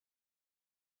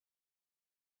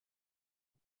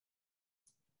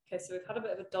Okay, so we've had a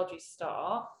bit of a dodgy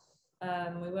start.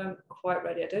 We weren't quite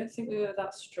ready. I don't think we were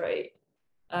that straight,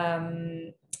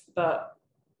 but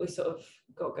we sort of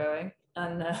got going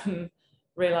and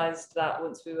realised that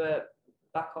once we were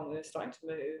back on, we were starting to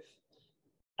move.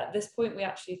 At this point, we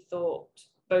actually thought,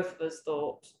 both of us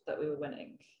thought that we were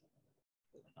winning.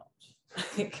 We were not. I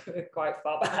think we were quite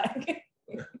far back.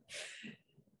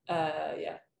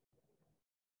 Yeah.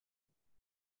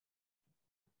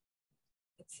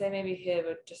 I'd say maybe here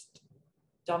we're just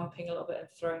dumping a little bit and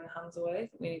throwing the hands away.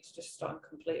 We need to just start and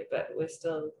complete a bit. We're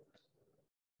still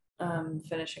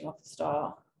finishing off the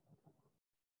start.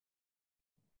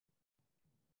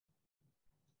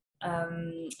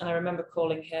 And I remember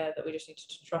calling here that we just needed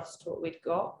to trust what we'd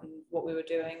got and what we were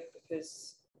doing,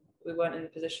 because we weren't in the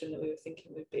position that we were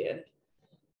thinking we'd be in.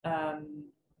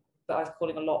 But I was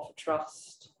calling a lot for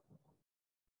trust.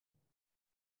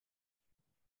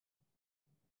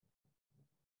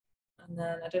 And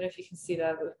then I don't know if you can see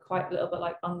there, but we're quite a little bit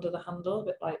like under the handle, a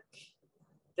bit like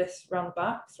this round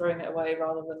back, throwing it away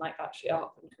rather than like actually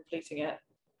up and completing it.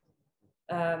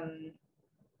 But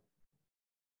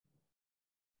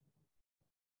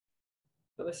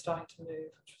we're starting to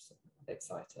move, which was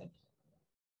exciting.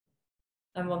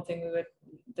 And one thing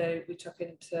we took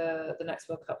into the next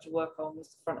World Cup to work on was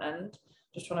the front end,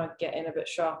 just trying to get in a bit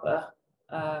sharper.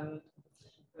 I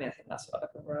mean, I think that's what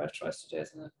everyone tries to do,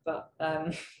 isn't it? But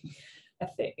I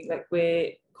think like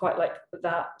we're quite like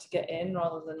that to get in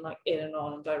rather than like in and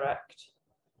on and direct.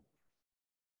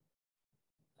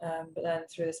 But then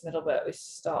through this middle bit, we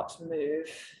start to move.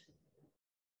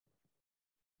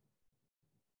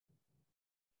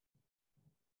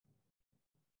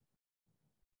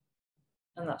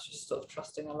 And that's just sort of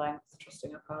trusting our length,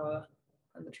 trusting our power,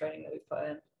 and the training that we put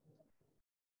in.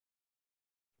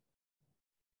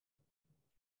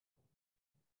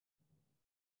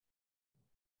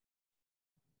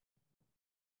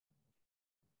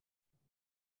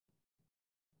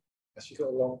 Has she got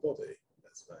a long body?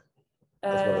 That's right.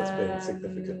 As well as being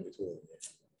significantly taller than you.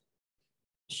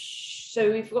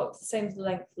 So we've got the same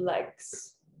length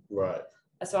legs. Right.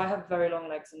 So I have very long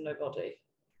legs and no body.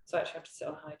 So I actually have to sit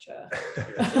on a high chair.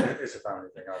 It's a family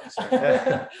thing, I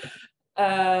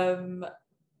understand.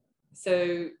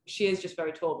 So she is just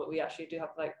very tall, but we actually do have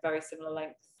like very similar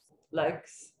length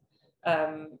legs,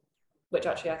 which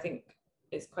actually I think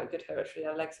is quite good hereditary.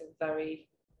 Our legs are very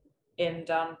in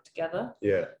down together.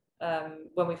 Yeah.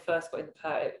 When we first got in the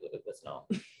pair, it was not.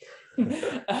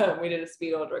 We did a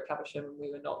speed order at Caversham and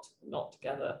we were not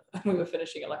together. We were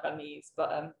finishing at like our knees,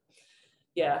 but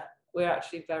yeah, we're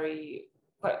actually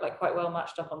quite well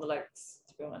matched up on the legs,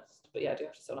 to be honest. But yeah, I do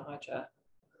have to sit on a high chair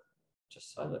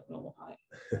just so I look normal height.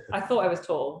 I thought I was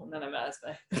tall and then I met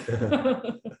Esme.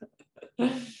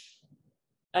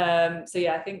 So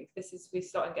yeah, I think we're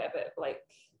starting to get a bit of like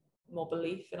more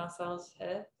belief in ourselves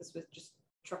here because we're just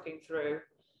trucking through.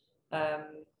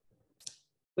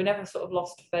 We never sort of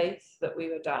lost faith that we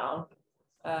were down.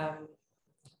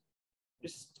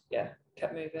 Just yeah,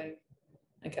 kept moving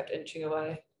and kept inching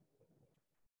away.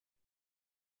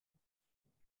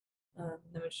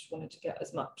 Then we just wanted to get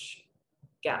as much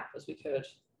gap as we could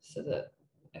so that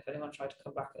if anyone tried to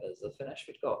come back at us at the finish,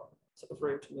 we'd got sort of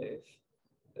room to move,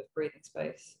 a bit of breathing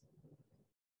space.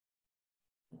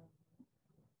 I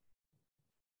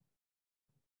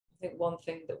think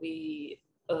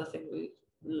other thing we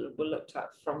looked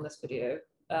at from this video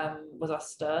was our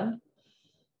stern.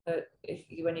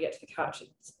 When you get to the couch,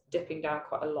 it's dipping down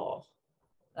quite a lot.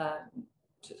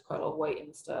 So it's quite a lot of weight in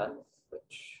the stern,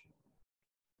 which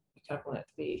you kind of want it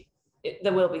to be.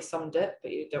 There will be some dip,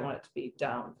 but you don't want it to be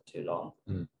down for too long.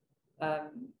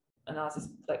 And ours is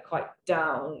like quite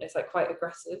down. It's like quite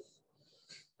aggressive.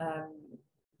 I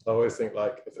always think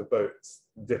like if a boat's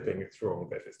dipping, it's wrong,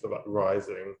 but if it's like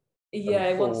rising, yeah,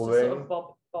 it wants to sort of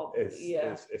bob. If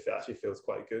it actually feels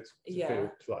quite good to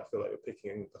feel like you're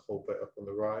picking the whole boat up on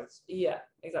the rise. Yeah,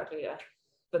 exactly. Yeah,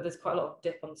 but there's quite a lot of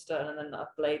dip on the stern, and then our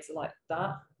blades are like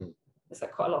that. It's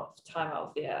like quite a lot of time out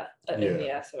of the air, in the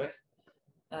air. Sorry.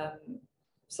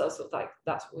 So sort of like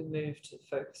that's what we moved to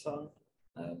focus on.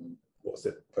 What's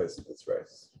it post this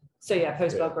race? So yeah,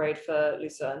 post Belgrade for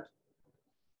Lucerne.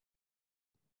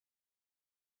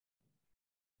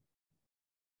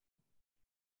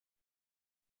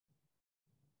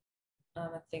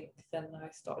 I think then I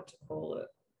started to call it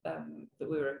that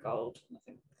we were in gold.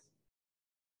 And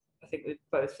I think we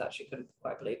both actually couldn't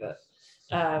quite believe it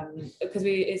because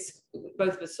it's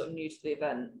both of us sort of new to the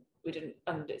event. We didn't,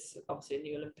 and it's obviously a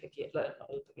new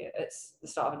it's the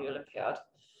start of a new Olympiad,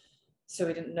 so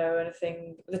we didn't know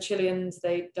anything. The Chileans,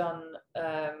 they'd done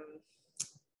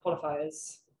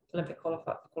qualifiers, Olympic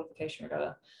qualification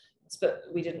regatta, but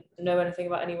we didn't know anything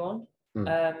about anyone.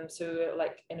 So we were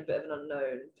like in a bit of an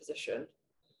unknown position.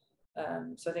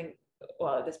 So I think,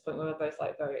 well, at this point we were both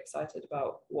like very excited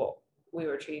about what we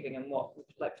were achieving and what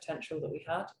like potential that we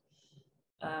had.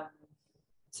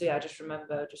 So yeah, I just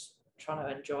remember just trying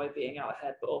to enjoy being out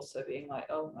ahead, but also being like,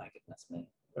 oh my goodness me,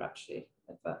 we're actually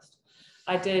at first.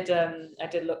 I did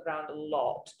look around a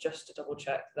lot just to double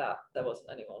check that there wasn't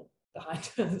anyone behind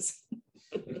us,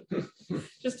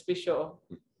 just to be sure.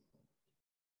 Do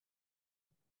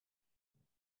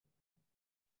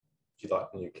you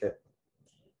like the new kit?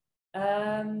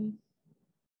 I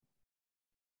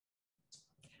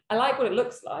like what it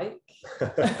looks like.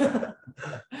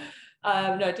 No,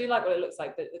 I do like what it looks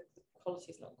like, but the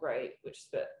quality is not great, which is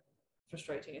a bit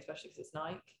frustrating, especially because it's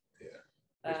Nike. Yeah.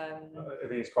 I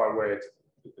think it's quite weird.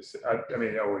 I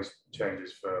mean, it always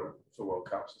changes for World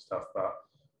Cups and stuff, but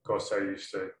got so used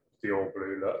to the all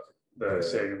blue look,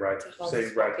 seeing red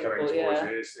coming towards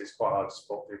you, it's quite hard to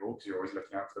spot people because you're always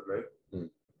looking out for the blue.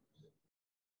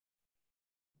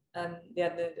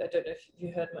 Yeah, I don't know if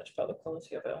you heard much about the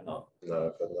quality of it or not. No,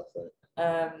 I've heard nothing.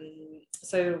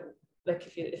 So like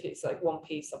if it's like one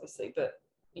piece, obviously, but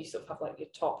you sort of have like your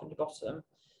top and your bottom,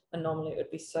 and normally it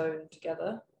would be sewn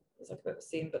together. It's like a bit of a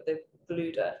seam, but they've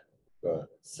glued it. Right.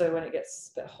 So when it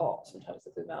gets a bit hot, sometimes the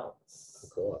glue melts.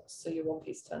 Of course. So your one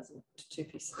piece turns into two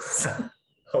pieces.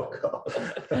 Oh God.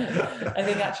 I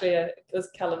think actually it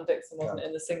was Callum Dixon, wasn't it,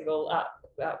 in the single at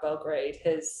Belgrade.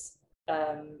 His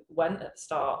went at the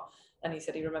start, and he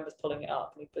said he remembers pulling it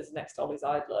up, and he was next to Ollie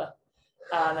Zeidler,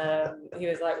 and he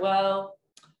was like, well,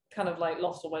 kind of like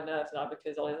lost all my nerves now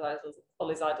because Ollie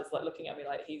Zeidler's like looking at me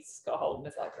like he's got a hole in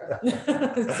his lycra.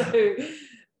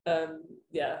 So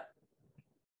yeah.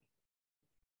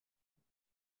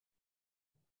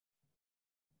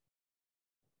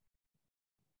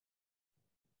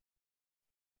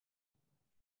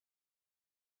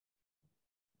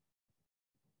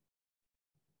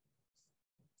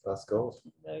 First gold.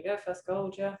 There you go, first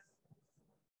gold, yeah.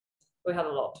 We had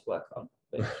a lot to work on,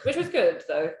 which was good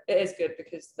though. It is good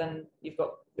because then you've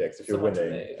got because if you're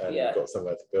winning and you've got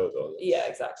somewhere to build on. Yeah,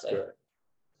 exactly.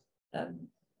 I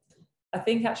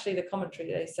think actually the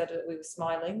commentary, they said that we were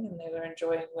smiling and they were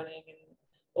enjoying winning and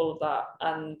all of that,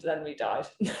 and then we died.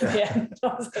 Yeah,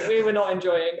 we were not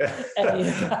enjoying any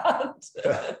of that.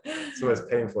 It's the most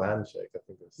painful handshake I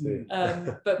think I've seen.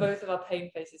 But both of our pain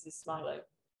faces is smiling,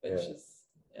 which is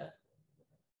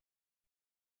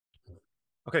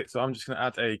Okay, so I'm just going to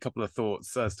add a couple of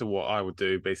thoughts as to what I would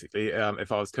do, basically,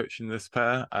 if I was coaching this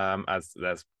pair, as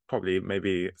there's probably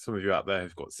maybe some of you out there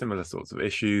who've got similar sorts of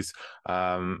issues,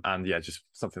 and yeah, just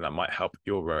something that might help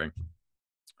your rowing.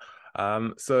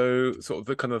 So sort of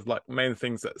the kind of like main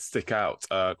things that stick out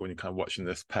when you're kind of watching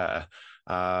this pair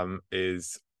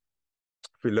is,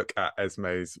 if we look at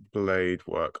Esme's blade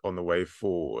work on the way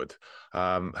forward,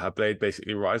 her blade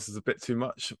basically rises a bit too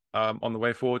much on the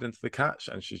way forward into the catch,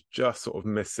 and she's just sort of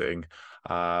missing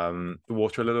the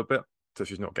water a little bit, so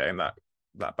she's not getting that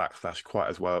backslash quite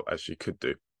as well as she could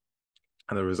do.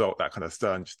 And the result, that kind of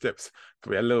stern just dips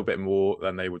probably a little bit more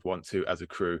than they would want to as a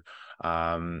crew,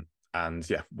 and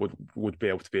yeah, would be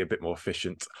able to be a bit more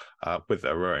efficient with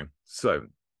their rowing. So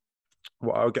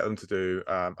what I would get them to do,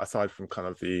 aside from kind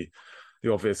of the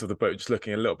obvious of the boat just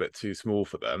looking a little bit too small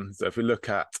for them. So if we look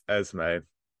at Esme,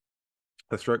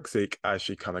 the stroke seek as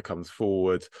she kind of comes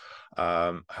forward,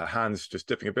 her hand's just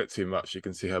dipping a bit too much. You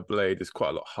can see her blade is quite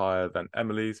a lot higher than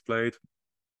Emily's blade,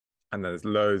 and there's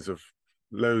loads of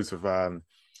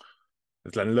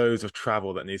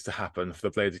travel that needs to happen for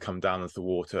the blade to come down into the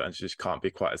water, and she just can't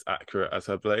be quite as accurate as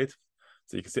her blade.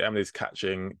 So you can see Emily's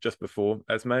catching just before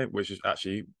Esme, which is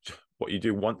actually what you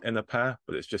do want in a pair,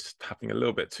 but it's just happening a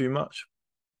little bit too much.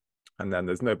 And then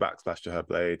there's no backsplash to her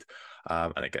blade,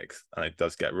 and it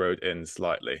does get rowed in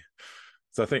slightly.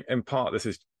 So I think in part this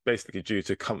is basically due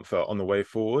to comfort on the way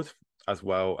forward, as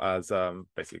well as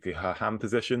basically her hand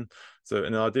position. So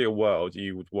in an ideal world,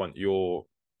 you would want your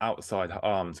outside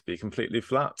arm to be completely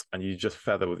flat, and you just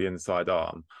feather with the inside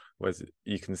arm. Whereas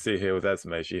you can see here with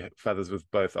Esme, she feathers with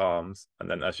both arms, and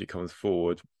then as she comes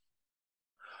forward,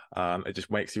 it just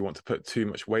makes you want to put too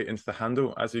much weight into the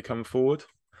handle as you come forward.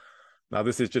 Now,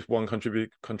 this is just one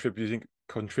contributing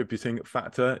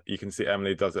factor. You can see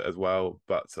Emily does it as well,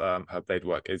 but her blade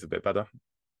work is a bit better.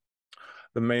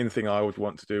 The main thing I would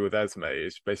want to do with Esme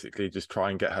is basically just try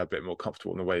and get her a bit more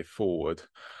comfortable on the way forward.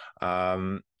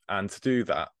 And to do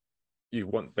that, you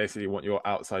basically want your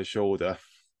outside shoulder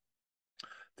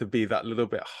to be that little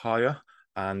bit higher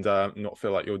and not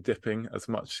feel like you're dipping as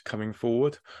much coming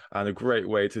forward. And a great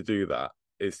way to do that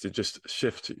is to just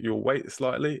shift your weight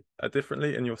slightly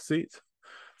differently in your seat.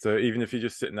 So even if you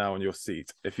just sit now on your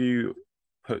seat, if you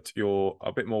put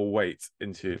a bit more weight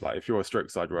into, like if you're a stroke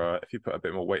side rower, if you put a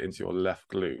bit more weight into your left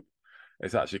glute,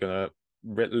 it's actually going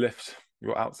to lift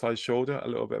your outside shoulder a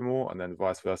little bit more, and then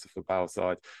vice versa for bow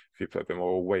side. If you put a bit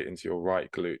more weight into your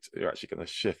right glute, you're actually going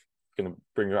to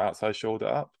bring your outside shoulder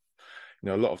up. You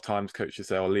know, a lot of times coaches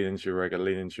say, "Oh, lean into your rigor,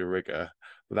 lean into your rigor,"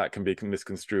 but that can be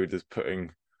misconstrued as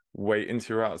putting weight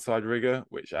into your outside rigor,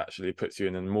 which actually puts you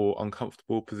in a more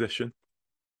uncomfortable position.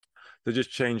 So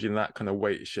just changing that kind of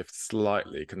weight shift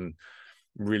slightly can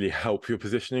really help your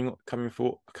positioning coming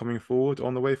forward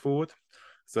on the way forward.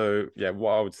 So yeah,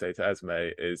 what I would say to Esme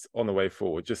is on the way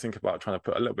forward, just think about trying to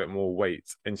put a little bit more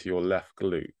weight into your left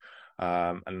glute.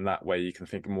 And that way you can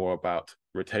think more about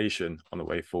rotation on the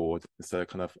way forward instead of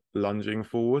kind of lunging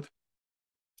forward.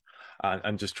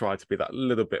 And just try to be that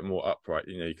little bit more upright.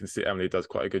 You know, you can see Emily does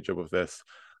quite a good job of this.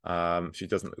 She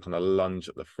doesn't kind of lunge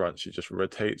at the front. She just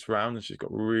rotates around, and she's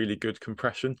got really good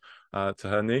compression to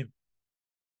her knee.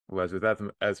 Whereas with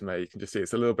Esme, you can just see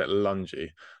it's a little bit lungy.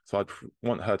 So I'd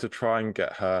want her to try and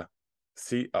get her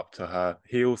seat up to her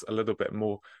heels a little bit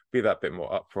more, be that bit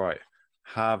more upright,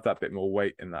 have that bit more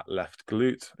weight in that left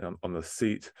glute on the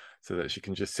seat so that she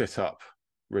can just sit up,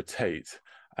 rotate,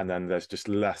 and then there's just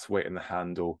less weight in the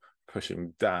handle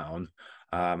pushing down,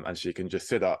 and she can just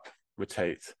sit up,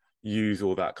 rotate, use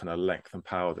all that kind of length and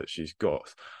power that she's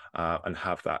got, and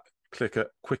have that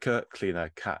quicker,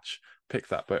 cleaner catch, pick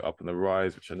that boat up on the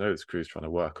rise, which I know this crew's trying to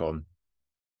work on,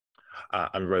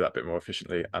 and row that bit more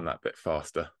efficiently and that bit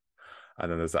faster.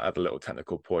 And then there's that other little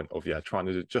technical point of, yeah, trying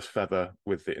to just feather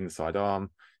with the inside arm.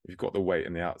 You've got the weight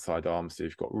in the outside arm, so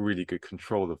you've got really good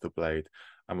control of the blade,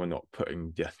 and we're not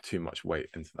putting too much weight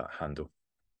into that handle.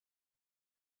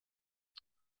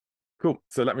 Cool.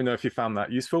 So let me know if you found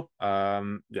that useful.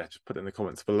 Yeah, just put it in the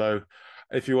comments below.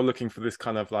 If you're looking for this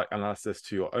kind of like analysis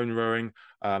to your own rowing,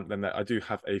 then I do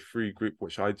have a free group,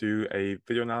 which I do a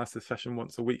video analysis session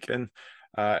once a week in.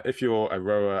 If you're a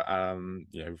rower,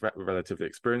 you know, relatively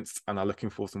experienced and are looking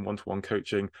for some one-to-one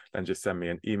coaching, then just send me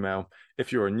an email.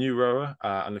 If you're a new rower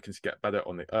and looking to get better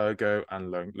on the ergo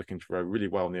and looking to row really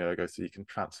well on the ergo so you can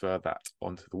transfer that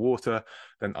onto the water,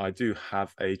 then I do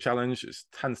have a challenge. It's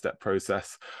a 10-step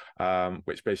process,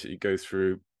 which basically goes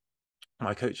through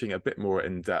my coaching a bit more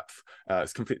in depth.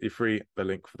 It's completely free. The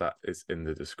link for that is in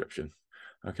the description.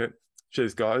 Okay,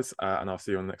 cheers guys, and I'll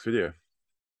see you on the next video.